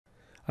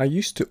I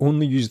used to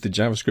only use the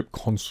JavaScript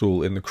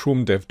console in the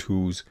Chrome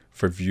DevTools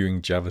for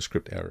viewing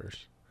JavaScript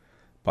errors.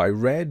 But I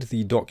read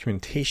the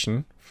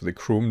documentation for the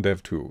Chrome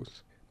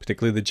DevTools,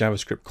 particularly the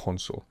JavaScript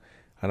console,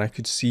 and I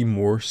could see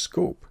more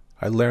scope.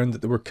 I learned that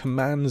there were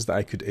commands that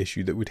I could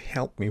issue that would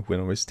help me when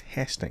I was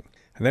testing.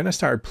 And then I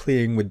started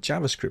playing with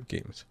JavaScript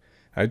games.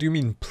 I do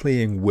mean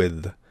playing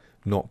with,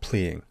 not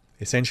playing.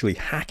 Essentially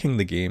hacking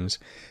the games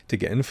to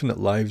get infinite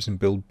lives and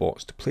build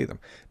bots to play them.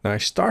 Now I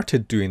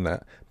started doing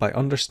that by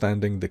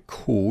understanding the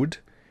code,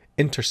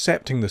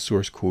 intercepting the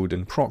source code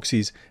in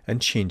proxies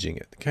and changing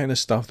it. The kind of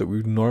stuff that we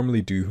would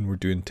normally do when we're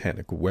doing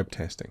technical web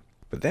testing.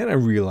 But then I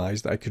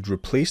realized that I could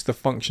replace the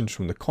functions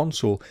from the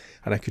console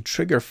and I could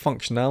trigger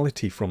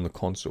functionality from the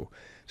console.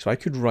 So I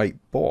could write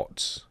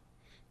bots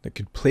that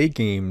could play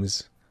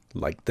games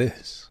like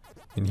this.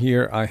 And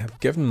here I have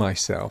given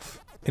myself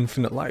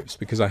infinite lives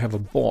because I have a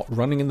bot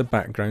running in the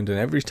background, and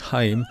every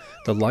time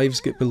the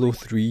lives get below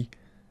 3,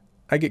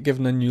 I get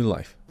given a new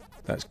life.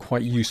 That's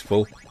quite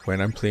useful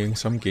when I'm playing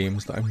some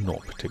games that I'm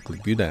not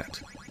particularly good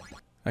at.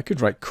 I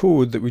could write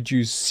code that would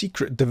use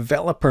secret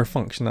developer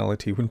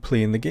functionality when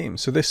playing the game.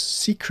 So this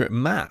secret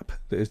map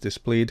that is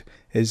displayed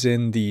is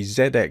in the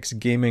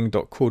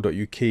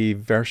zxgaming.co.uk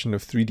version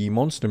of 3D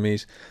Monster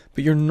Maze,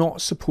 but you're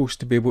not supposed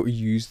to be able to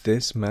use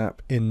this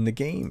map in the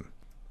game.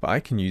 But I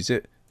can use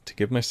it to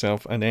give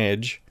myself an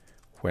edge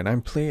when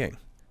I'm playing.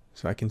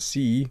 So I can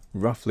see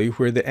roughly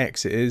where the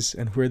exit is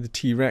and where the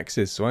T-Rex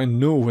is. So I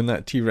know when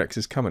that T-Rex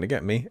is coming to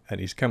get me, and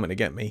he's coming to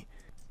get me.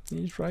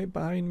 He's right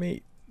behind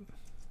me.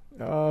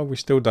 Oh, we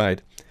still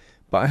died.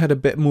 But I had a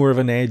bit more of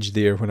an edge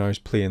there when I was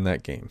playing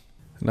that game.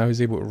 And I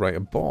was able to write a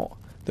bot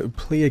that would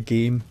play a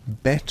game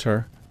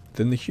better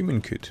than the human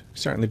could.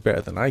 Certainly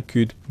better than I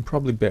could, and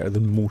probably better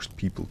than most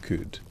people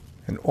could.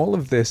 And all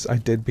of this I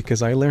did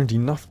because I learned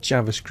enough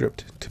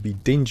JavaScript to be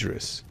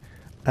dangerous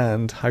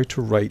and how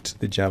to write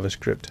the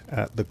JavaScript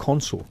at the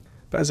console.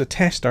 But as a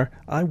tester,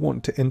 I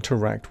want to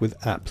interact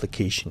with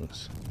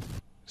applications.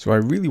 So I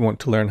really want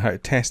to learn how to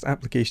test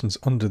applications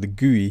under the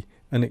GUI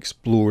and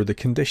explore the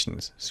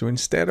conditions. So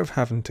instead of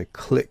having to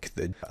click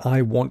the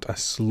I want a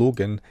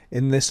slogan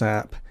in this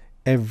app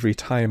every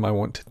time I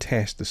want to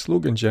test the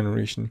slogan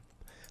generation,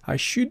 I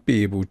should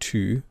be able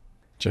to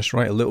just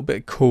write a little bit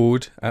of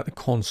code at the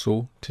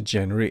console to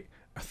generate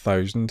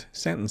 1,000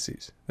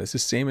 sentences. That's the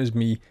same as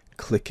me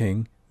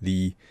clicking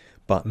the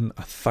button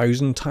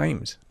 1,000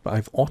 times. But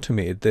I've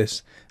automated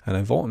this, and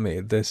I've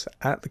automated this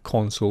at the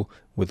console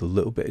with a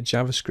little bit of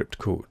JavaScript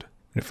code.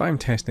 And if I'm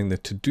testing the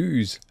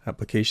to-dos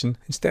application,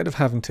 instead of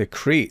having to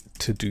create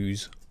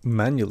to-dos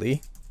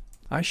manually,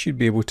 I should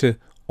be able to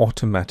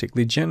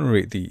automatically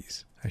generate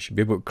these. I should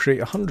be able to create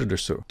 100 or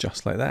so,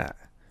 just like that,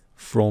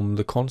 from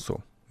the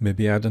console.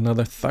 Maybe add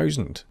another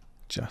 1,000,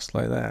 just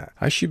like that.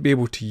 I should be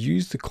able to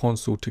use the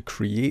console to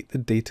create the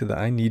data that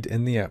I need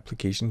in the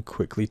application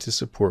quickly to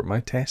support my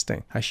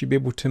testing. I should be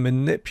able to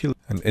manipulate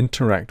and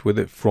interact with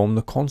it from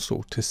the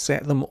console to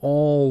set them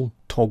all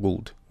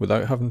toggled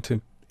without having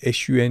to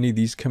issue any of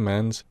these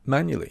commands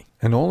manually.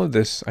 And all of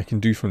this I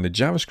can do from the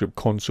JavaScript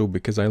console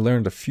because I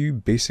learned a few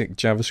basic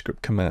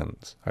JavaScript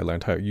commands. I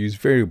learned how to use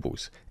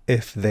variables,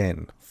 if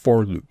then,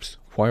 for loops,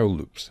 while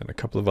loops, and a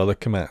couple of other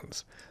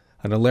commands.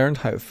 And I learned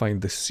how to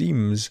find the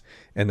seams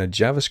in a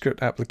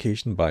JavaScript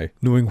application by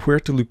knowing where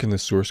to look in the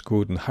source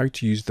code and how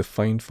to use the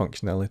find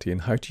functionality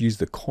and how to use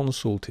the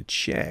console to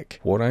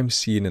check what I'm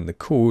seeing in the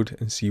code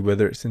and see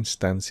whether it's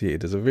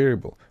instantiated as a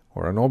variable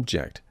or an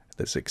object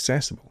that's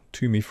accessible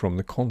to me from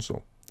the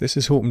console. This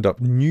has opened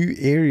up new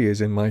areas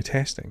in my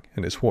testing,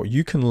 and it's what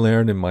you can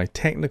learn in my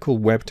Technical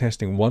Web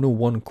Testing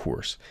 101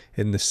 course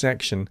in the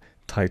section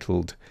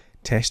titled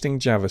Testing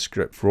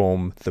JavaScript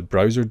from the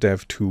Browser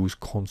Dev Tools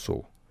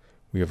console.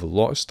 We have a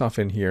lot of stuff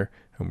in here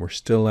and we're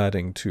still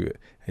adding to it,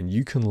 and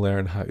you can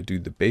learn how to do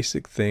the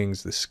basic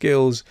things, the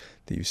skills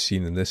that you've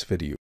seen in this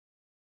video.